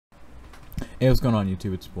Hey, what's going on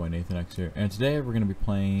YouTube? It's your boy NathanX here, and today we're gonna be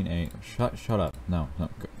playing a shut up. No,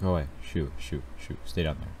 go away. Shoot. Stay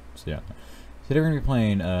down there. Today we're gonna be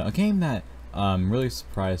playing a game that I'm really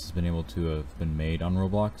surprised has been able to have been made on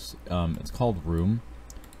Roblox. It's called Room,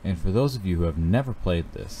 and for those of you who have never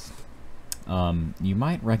played this, you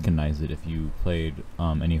might recognize it if you played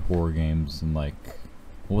any horror games in, like,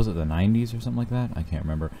 what was it, the 90s or something like that? I can't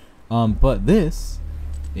remember. But this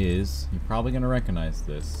is, you're probably gonna recognize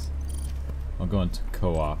this. I'll go into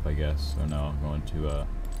co-op, I guess. Or no, I'm going to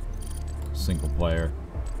single player.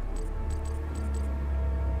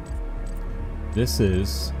 This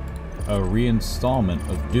is a reinstallment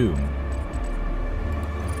of Doom.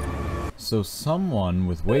 So someone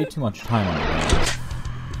with way too much time on their hands.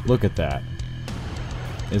 Look at that.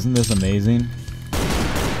 Isn't this amazing?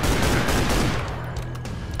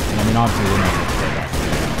 I mean, obviously we're not going to play that.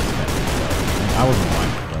 I wasn't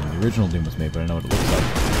lying when the original Doom was made, but I know what it looks like.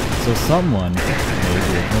 So someone made the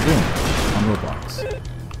original Doom on Roblox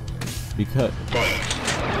because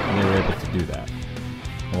they were able to do that.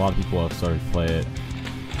 A lot of people have started to play it,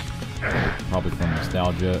 probably from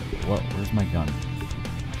nostalgia. What? Where's my gun?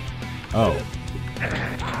 Oh.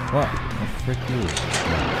 What? Oh, frick you.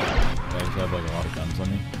 I just have like a lot of guns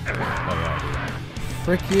on me. Oh yeah, I do.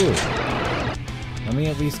 Frick you. Let me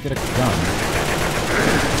at least get a gun.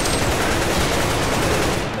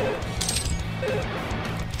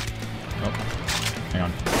 Hang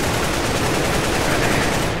on.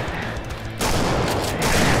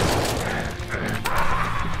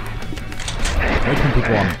 Wait for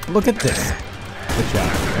people on. Look at this! Good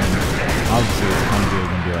job. And obviously it's kind of going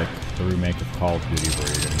to be like the remake of Call of Duty where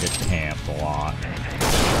you're going to get camped a lot.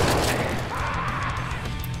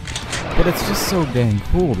 But it's just so dang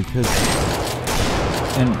cool because...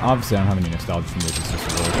 And obviously I don't have any nostalgia from this, it's just a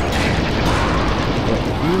really cool. But if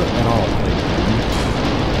you at all play Doom,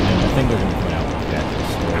 and I think they're going to point out the actual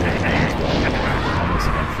story as well on this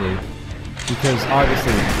eventually, because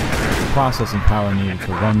obviously the processing power needed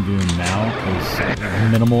to run Doom now is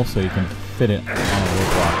minimal, so you can fit it on a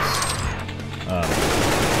Roblox.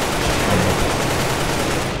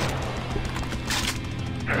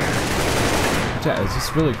 Yeah, it's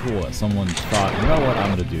just really cool that someone thought, you know what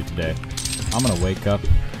I'm going to do today? I'm going to wake up,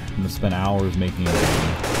 I'm going to spend hours making a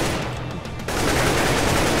game.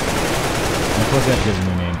 And of course they have to give it a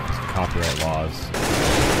new name because of copyright laws.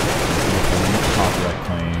 Copyright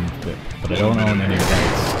claims, but I don't own any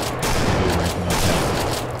rights to do anything like that.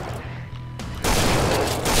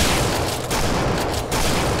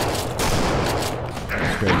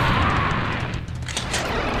 It's great.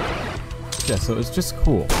 Yeah, so it's just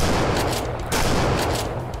cool.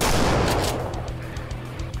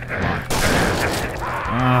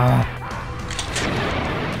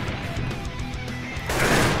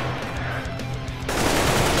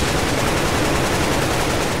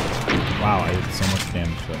 Wow, I did so much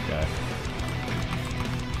damage to that guy.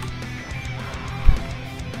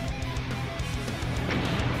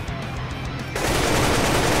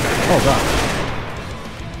 Oh god.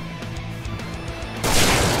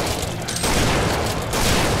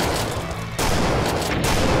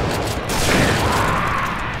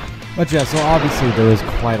 But yeah, so obviously there is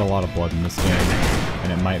quite a lot of blood in this game,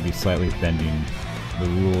 and it might be slightly bending the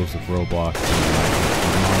rules of Roblox.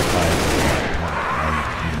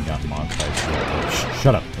 Got monetized.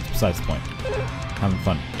 Shut up. That's besides the point. Having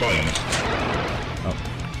fun. Oh.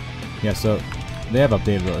 Yeah, so they have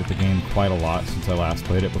updated like, the game quite a lot since I last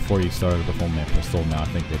played it. Before you started with only a pistol, now I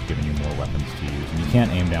think they've given you more weapons to use. And you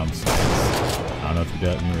can't aim down sights. I don't know if you did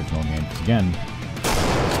that in the original game. Because again,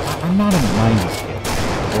 I'm not a 90s kid.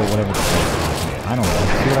 Or whatever the fuck is made. I don't know.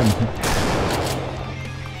 See what I mean?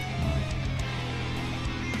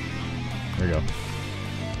 There we go.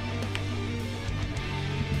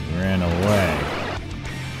 Ran away.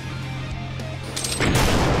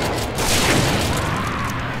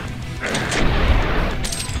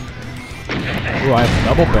 Ooh, I have a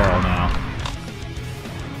double barrel now.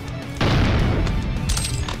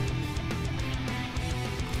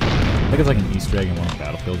 I think it's like an Easter egg in one of the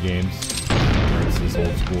Battlefield games. Where it's this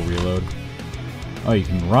old school reload. Oh, you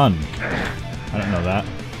can run. I didn't know that.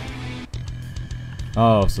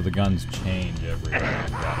 Oh, so the guns change every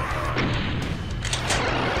round. Got it.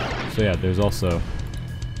 So yeah, there's also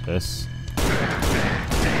this.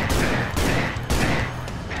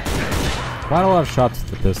 Quite a lot of shots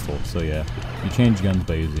with the pistol, so yeah. You change guns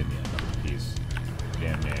by using the end of the piece.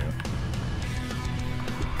 Damn new.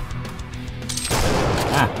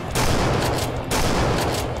 Ah!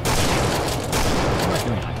 What am I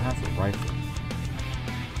doing? I have a rifle.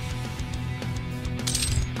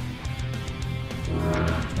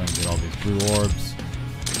 Trying to get all these blue orbs.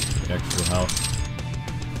 extra health.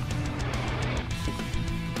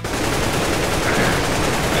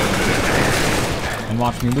 And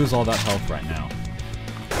watch me lose all that health right now.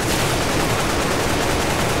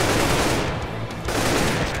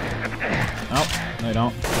 Oh, no, I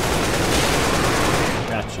don't.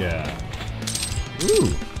 Gotcha.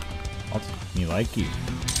 Ooh. Me like you.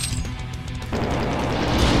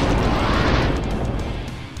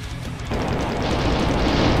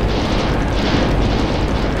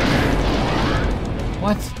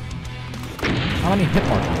 What? How many hit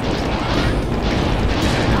marks was that?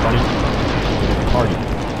 Buddy? Party.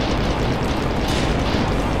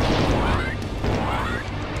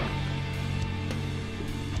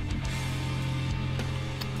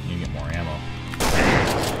 Need to get more ammo.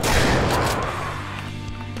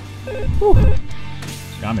 Whew.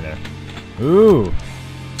 Got me there. Ooh! Look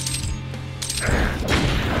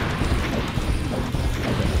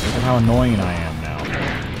at how annoying I am now.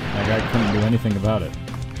 That guy couldn't do anything about it.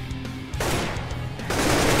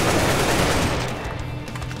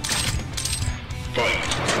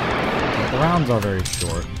 But the rounds are very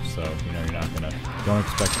short, so you know you're not gonna. Don't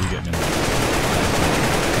expect you getting in there.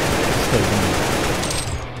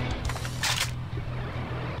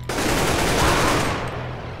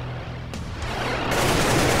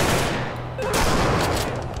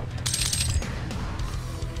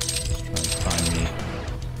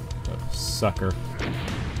 Sucker.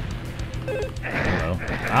 Hello.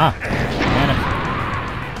 Ah! Damn it.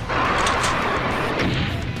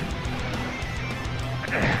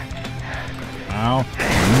 Ow.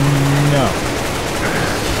 No.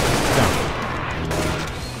 Stop.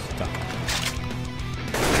 Stop.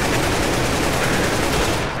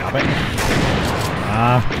 Stop it.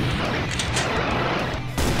 Ah.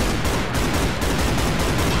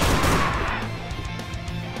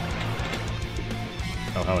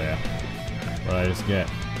 Oh, hell yeah. What did I just get?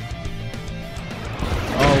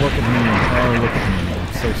 Oh, look at me. Oh, look at me. I'm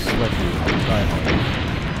so sweaty. I'm trying hard.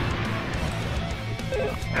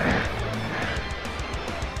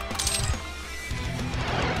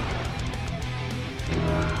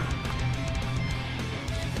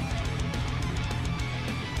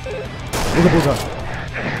 Booga booga.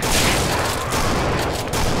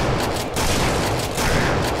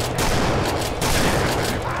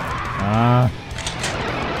 Ah.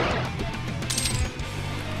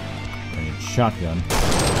 Shotgun.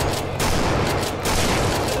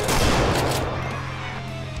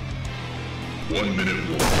 Minute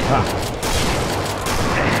more. Ah.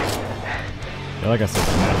 I feel like I said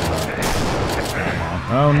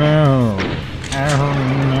oh no! Oh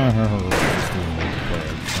no! Just doing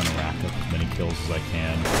multiplayer, trying to rack up as many kills as I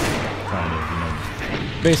can. Trying to, you know,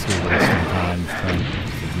 just basically wasting time, just trying to,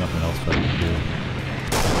 there's nothing else better to do.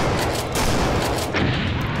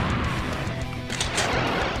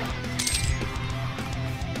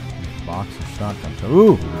 Box of shotguns.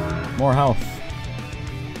 Ooh! More health.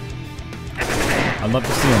 I'd love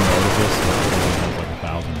to see a note of this, but it has like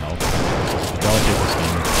 1,000 health. Developers of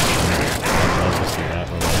Steam. I'd love to see that,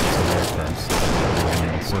 or like it's a rare occurrence that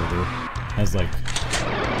the server has like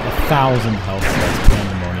 1,000 health, so that's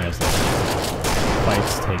pandemonium. Like,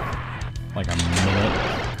 fights take like a minute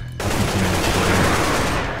of continuous shooting.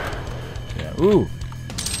 Yeah, ooh!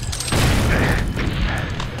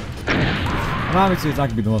 And obviously it's not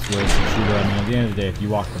going to be the most realistic shooter. I mean, at the end of the day, if you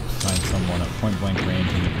walk up behind someone at point blank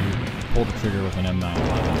range and if you pull the trigger with an M911,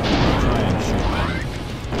 try and shoot them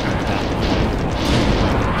that,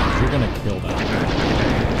 you're going to kill them.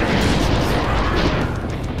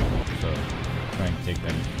 So, try and take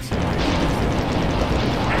that into consideration.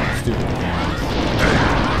 Stupid games.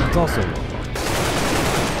 It's also low.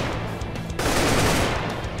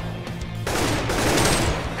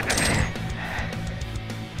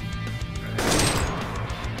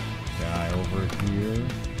 Here.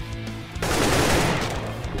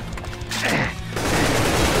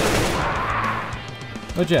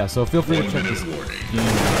 But yeah, so feel free to check this game out. It's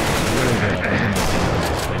really good. I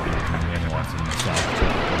recommend anyone wants some nostalgia.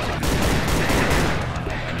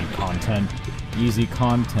 I need content. Easy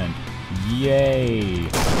content. Yay!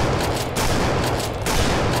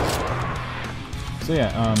 So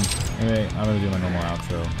yeah, anyway, I'm gonna do my normal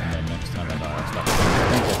outro, and then next time I die, I'll stop.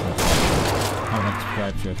 Thank you so much. Comment,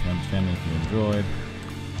 subscribe, share with your friends and family if you enjoyed,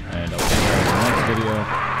 and I'll see you guys in the next video.